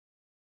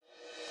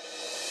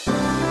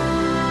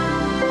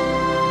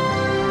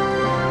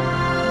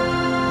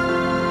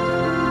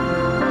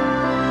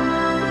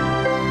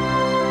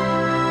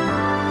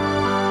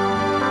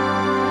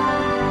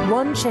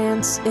One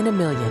Chance in a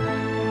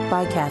Million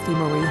by Cathy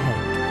Marie Hake.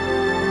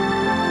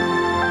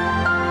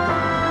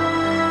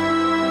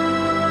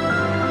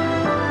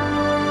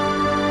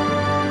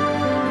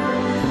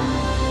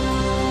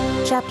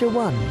 Chapter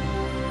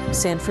 1.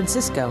 San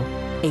Francisco,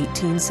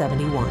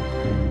 1871.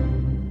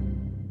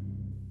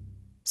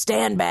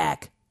 Stand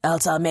back,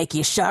 else I'll make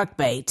you shark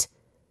bait.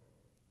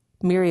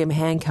 Miriam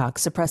Hancock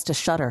suppressed a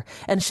shudder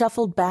and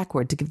shuffled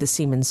backward to give the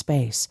seaman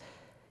space.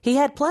 He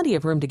had plenty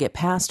of room to get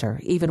past her,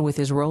 even with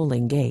his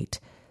rolling gait.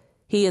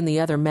 He and the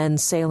other men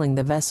sailing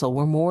the vessel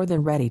were more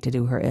than ready to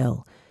do her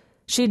ill.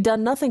 She'd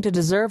done nothing to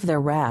deserve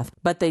their wrath,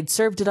 but they'd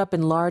served it up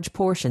in large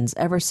portions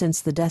ever since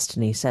the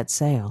Destiny set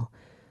sail.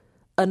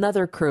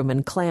 Another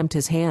crewman clammed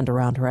his hand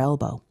around her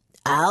elbow.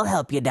 I'll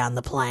help you down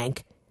the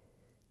plank.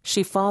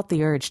 She fought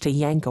the urge to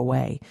yank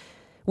away.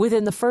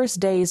 Within the first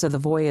days of the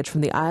voyage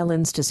from the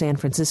islands to San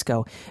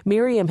Francisco,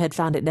 Miriam had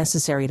found it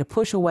necessary to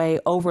push away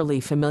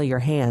overly familiar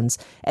hands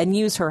and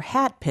use her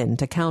hat pin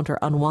to counter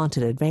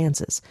unwanted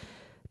advances.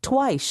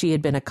 Twice she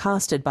had been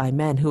accosted by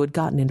men who had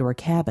gotten into her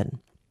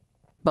cabin.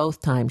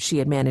 Both times she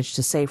had managed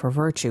to save her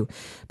virtue,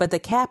 but the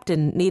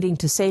captain, needing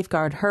to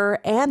safeguard her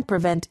and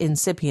prevent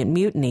incipient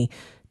mutiny,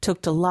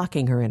 took to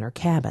locking her in her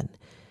cabin.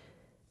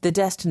 The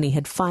Destiny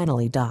had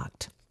finally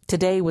docked.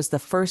 Today was the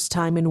first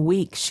time in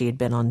weeks she had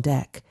been on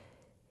deck.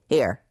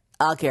 Here,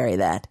 I'll carry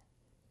that.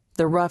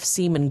 The rough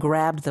seaman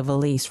grabbed the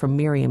valise from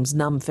Miriam's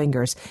numb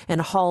fingers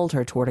and hauled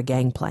her toward a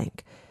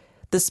gangplank.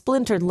 The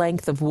splintered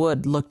length of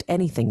wood looked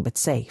anything but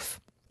safe.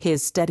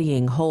 His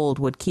steadying hold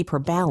would keep her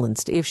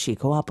balanced if she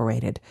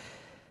cooperated.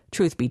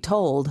 Truth be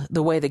told,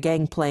 the way the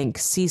gangplank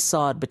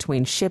seesawed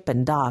between ship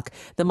and dock,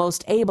 the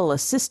most able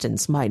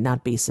assistance might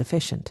not be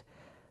sufficient.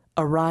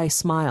 A wry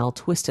smile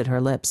twisted her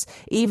lips.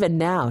 Even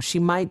now, she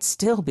might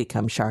still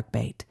become shark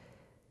bait.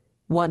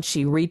 Once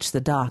she reached the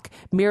dock,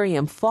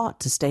 Miriam fought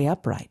to stay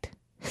upright.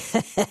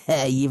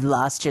 You've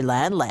lost your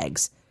land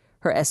legs,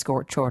 her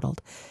escort chortled.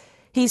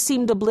 He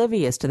seemed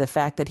oblivious to the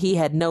fact that he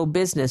had no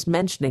business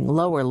mentioning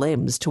lower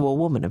limbs to a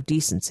woman of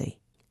decency.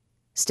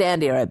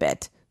 Stand here a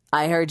bit.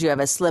 I heard you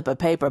have a slip of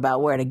paper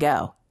about where to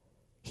go.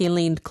 He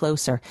leaned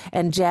closer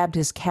and jabbed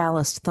his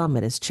calloused thumb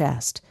at his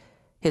chest.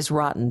 His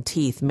rotten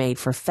teeth made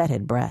for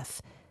fetid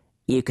breath.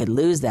 You could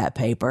lose that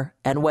paper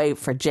and wait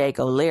for Jake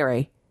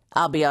O'Leary.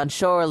 I'll be on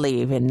shore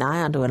leave in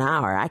nigh onto an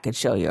hour. I could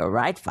show you a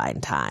right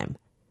fine time.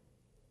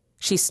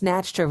 She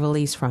snatched her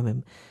valise from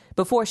him.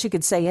 Before she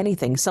could say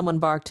anything, someone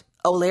barked,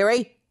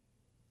 O'Leary?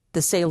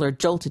 The sailor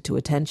jolted to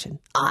attention.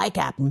 Aye,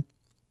 Captain.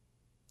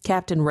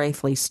 Captain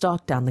Wraithley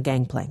stalked down the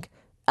gangplank.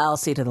 I'll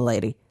see to the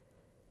lady.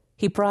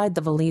 He pried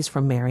the valise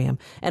from Miriam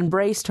and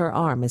braced her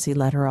arm as he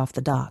led her off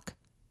the dock.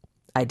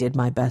 I did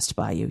my best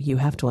by you. You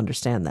have to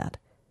understand that.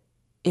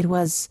 It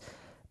was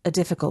a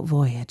difficult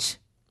voyage.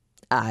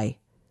 Aye.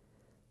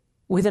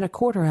 Within a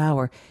quarter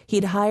hour,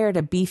 he'd hired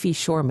a beefy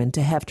shoreman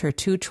to heft her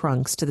 2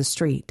 trunks to the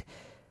street.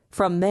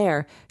 From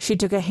there, she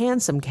took a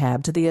hansom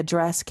cab to the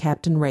address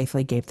Captain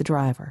Wraithley gave the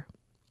driver.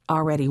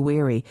 Already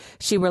weary,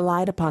 she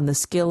relied upon the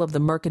skill of the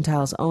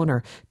mercantile's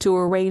owner to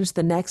arrange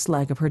the next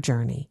leg of her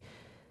journey.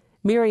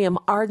 Miriam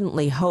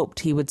ardently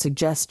hoped he would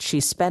suggest she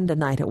spend a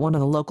night at one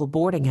of the local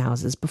boarding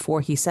houses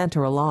before he sent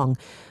her along,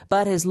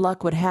 but as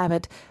luck would have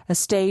it, a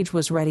stage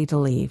was ready to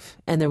leave,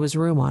 and there was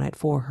room on it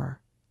for her.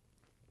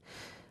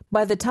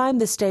 By the time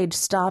the stage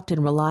stopped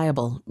in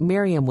Reliable,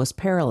 Miriam was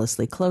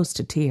perilously close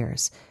to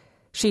tears.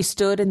 She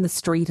stood in the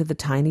street of the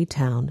tiny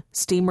town,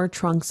 steamer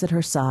trunks at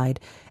her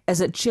side,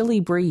 as a chilly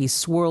breeze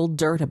swirled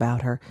dirt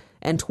about her,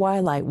 and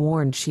twilight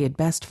warned she had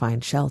best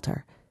find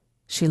shelter.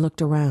 She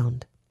looked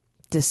around.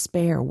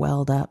 Despair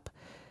welled up.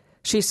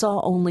 She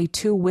saw only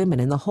 2 women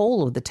in the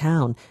whole of the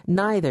town.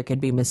 Neither could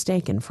be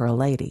mistaken for a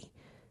lady.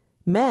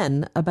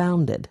 Men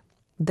abounded.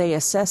 They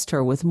assessed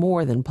her with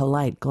more than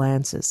polite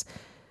glances.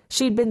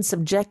 She'd been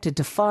subjected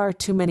to far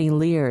too many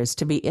leers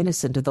to be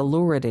innocent of the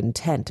lurid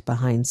intent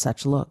behind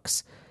such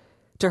looks.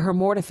 To her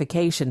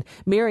mortification,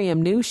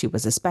 Miriam knew she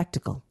was a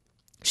spectacle.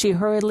 She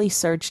hurriedly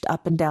searched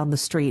up and down the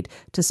street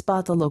to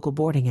spot the local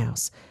boarding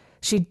house.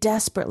 She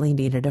desperately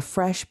needed a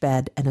fresh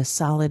bed and a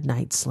solid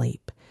night's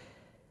sleep.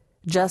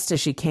 Just as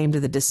she came to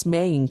the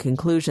dismaying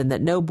conclusion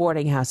that no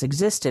boarding house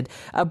existed,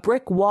 a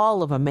brick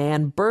wall of a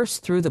man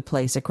burst through the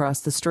place across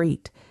the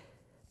street.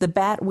 The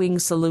Batwing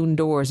saloon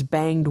doors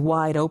banged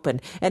wide open,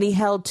 and he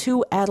held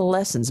 2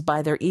 adolescents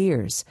by their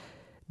ears.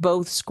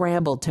 Both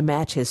scrambled to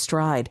match his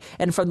stride,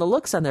 and from the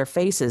looks on their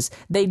faces,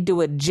 they'd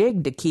do a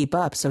jig to keep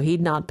up so he'd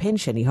not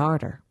pinch any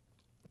harder.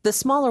 The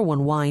smaller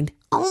one whined,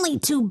 Only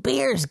 2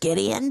 beers,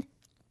 Gideon.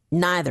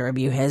 Neither of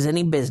you has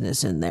any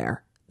business in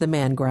there, the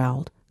man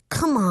growled.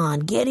 Come on,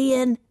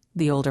 Gideon,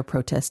 the older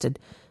protested.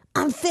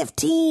 I'm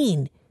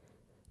 15.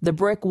 The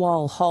brick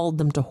wall hauled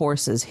them to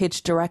horses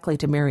hitched directly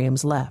to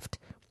Miriam's left.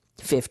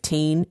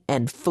 15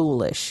 and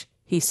foolish,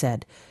 he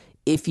said.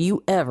 If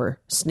you ever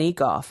sneak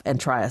off and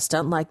try a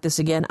stunt like this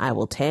again, I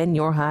will tan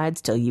your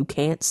hides till you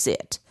can't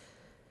sit.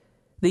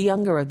 The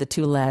younger of the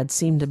 2 lads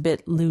seemed a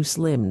bit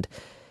loose-limbed.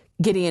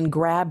 Gideon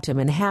grabbed him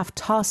and half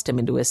tossed him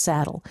into his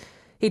saddle.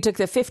 He took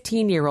the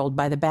 15-year-old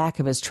by the back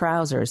of his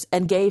trousers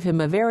and gave him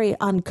a very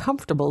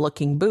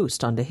uncomfortable-looking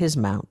boost onto his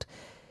mount.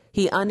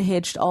 He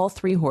unhitched all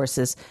 3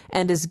 horses,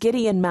 and as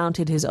Gideon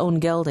mounted his own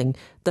gelding,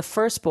 the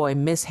first boy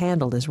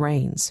mishandled his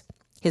reins.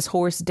 His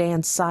horse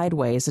danced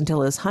sideways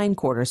until his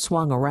hindquarters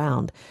swung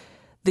around.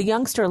 The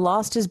youngster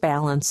lost his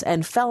balance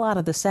and fell out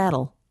of the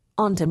saddle,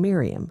 onto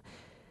Miriam.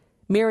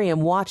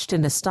 Miriam watched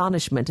in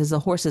astonishment as the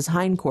horse's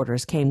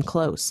hindquarters came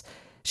close.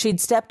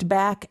 She'd stepped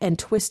back and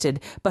twisted,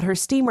 but her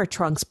steamer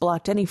trunks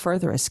blocked any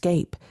further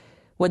escape.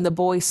 When the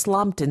boy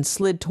slumped and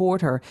slid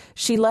toward her,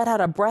 she let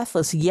out a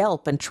breathless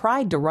yelp and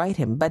tried to right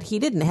him, but he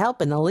didn't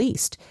help in the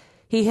least.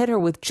 He hit her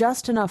with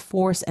just enough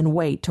force and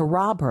weight to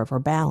rob her of her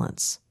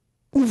balance.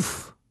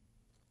 Oof!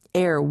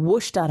 Air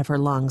whooshed out of her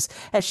lungs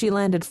as she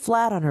landed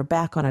flat on her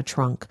back on a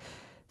trunk.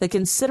 The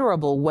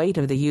considerable weight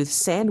of the youth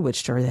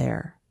sandwiched her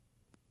there.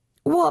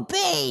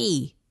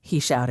 "Whoopee!" he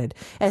shouted,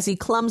 as he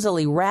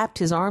clumsily wrapped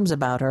his arms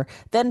about her,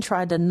 then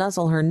tried to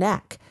nuzzle her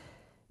neck.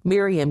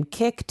 Miriam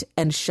kicked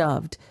and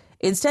shoved.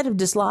 Instead of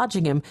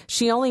dislodging him,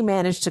 she only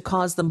managed to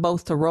cause them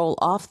both to roll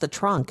off the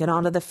trunk and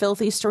onto the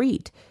filthy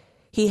street.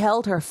 He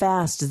held her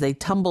fast as they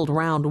tumbled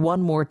round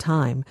one more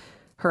time.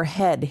 Her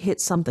head hit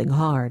something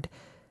hard.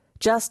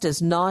 Just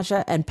as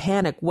nausea and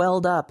panic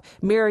welled up,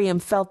 Miriam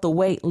felt the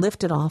weight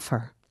lifted off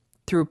her.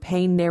 Through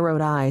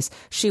pain-narrowed eyes,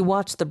 she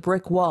watched the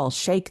brick wall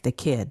shake the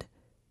kid.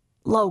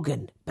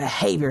 "Logan,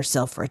 behave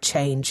yourself for a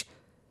change."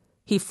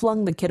 He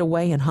flung the kid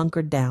away and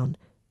hunkered down.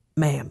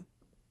 "Ma'am,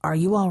 are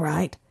you all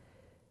right?"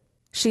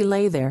 She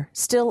lay there,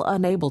 still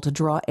unable to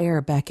draw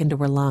air back into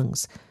her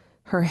lungs.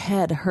 Her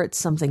head hurt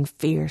something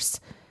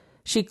fierce.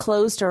 She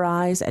closed her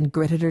eyes and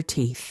gritted her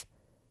teeth.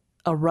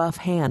 A rough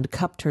hand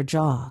cupped her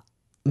jaw.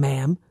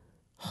 "Ma'am?"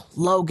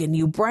 "Logan,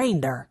 you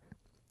brained her."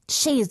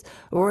 "She's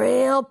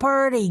real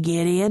purty,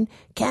 Gideon.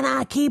 Can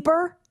I keep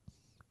her?"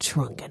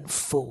 "Drunken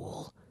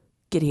fool,"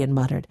 Gideon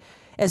muttered,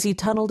 as he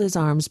tunneled his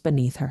arms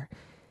beneath her.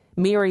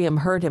 Miriam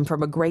heard him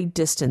from a great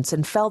distance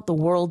and felt the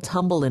world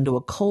tumble into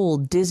a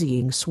cold,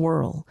 dizzying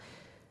swirl.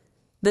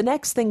 The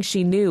next thing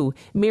she knew,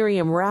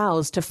 Miriam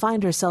roused to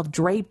find herself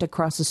draped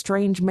across a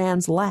strange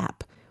man's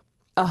lap.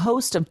 A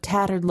host of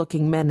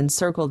tattered-looking men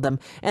encircled them,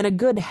 and a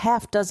good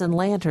half-dozen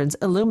lanterns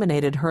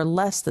illuminated her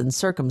less than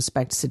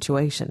circumspect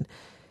situation.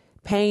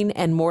 Pain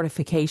and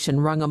mortification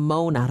wrung a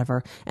moan out of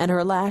her, and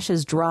her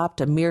lashes dropped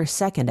a mere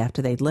second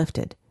after they'd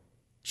lifted.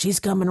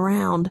 "She's coming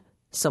round,"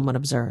 someone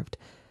observed.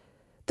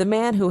 The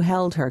man who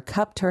held her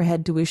cupped her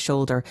head to his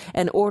shoulder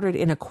and ordered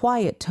in a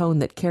quiet tone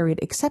that carried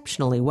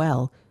exceptionally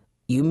well,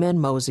 "You men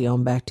mosey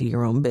on back to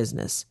your own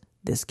business.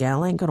 This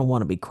gal ain't gonna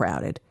want to be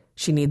crowded.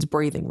 She needs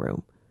breathing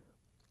room."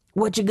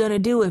 "What you gonna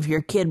do if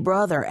your kid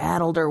brother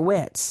addled her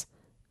wits?"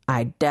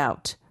 "I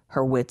doubt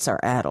her wits are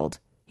addled,"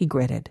 he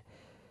gritted.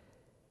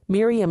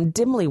 Miriam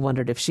dimly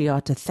wondered if she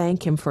ought to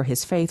thank him for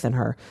his faith in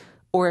her,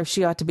 or if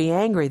she ought to be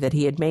angry that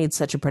he had made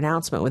such a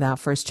pronouncement without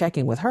first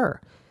checking with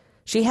her.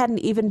 She hadn't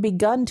even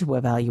begun to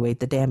evaluate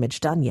the damage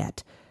done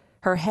yet.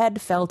 Her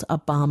head felt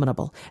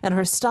abominable, and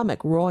her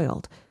stomach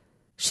roiled.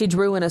 She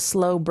drew in a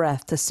slow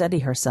breath to steady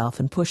herself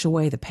and push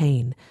away the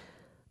pain.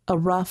 A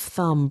rough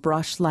thumb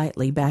brushed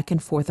lightly back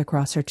and forth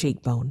across her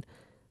cheekbone.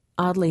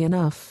 Oddly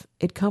enough,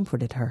 it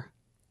comforted her.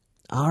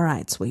 "All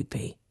right, sweet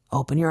pea,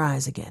 open your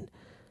eyes again.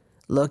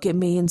 Look at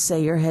me and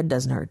say your head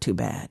doesn't hurt too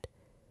bad."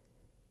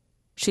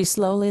 She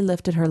slowly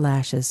lifted her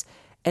lashes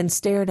and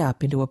stared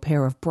up into a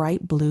pair of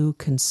bright blue,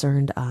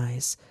 concerned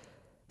eyes.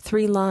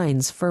 3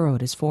 lines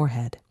furrowed his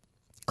forehead.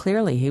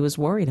 Clearly he was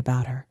worried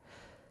about her.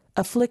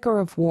 A flicker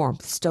of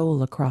warmth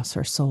stole across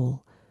her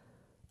soul.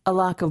 A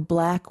lock of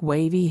black,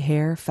 wavy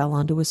hair fell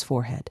onto his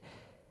forehead.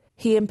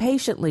 He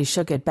impatiently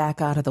shook it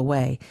back out of the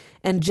way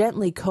and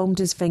gently combed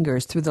his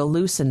fingers through the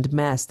loosened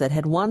mess that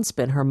had once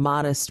been her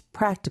modest,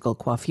 practical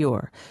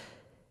coiffure.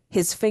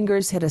 His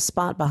fingers hit a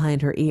spot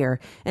behind her ear,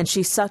 and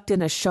she sucked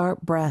in a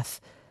sharp breath.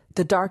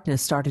 The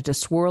darkness started to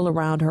swirl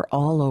around her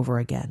all over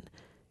again.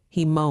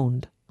 He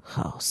moaned,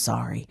 "Oh,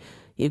 sorry.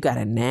 You've got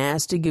a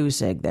nasty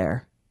goose egg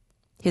there."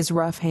 His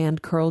rough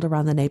hand curled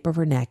around the nape of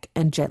her neck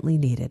and gently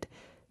kneaded.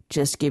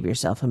 "Just give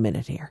yourself a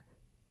minute here."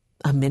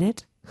 A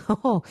minute?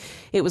 Oh,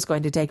 it was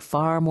going to take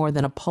far more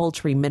than a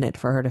paltry minute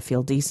for her to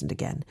feel decent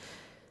again.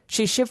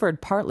 She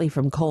shivered partly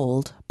from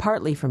cold,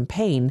 partly from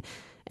pain,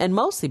 and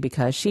mostly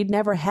because she'd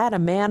never had a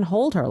man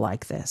hold her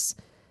like this.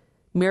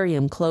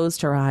 Miriam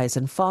closed her eyes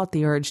and fought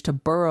the urge to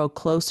burrow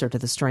closer to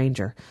the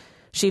stranger.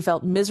 She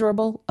felt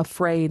miserable,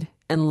 afraid,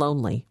 and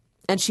lonely,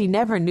 and she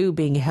never knew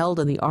being held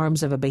in the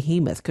arms of a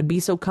behemoth could be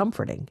so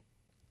comforting.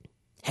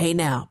 "Hey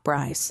now,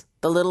 Bryce,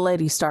 the little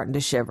lady's starting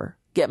to shiver.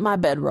 Get my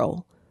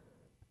bedroll."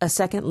 A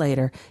second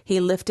later, he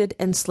lifted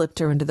and slipped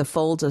her into the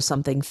folds of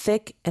something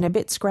thick and a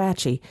bit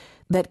scratchy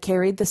that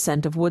carried the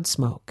scent of wood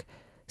smoke,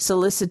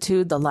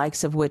 solicitude the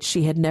likes of which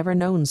she had never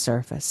known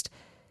surfaced.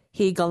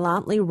 He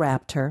gallantly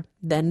wrapped her,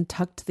 then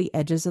tucked the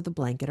edges of the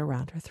blanket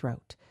around her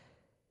throat.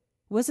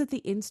 Was it the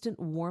instant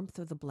warmth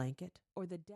of the blanket, or the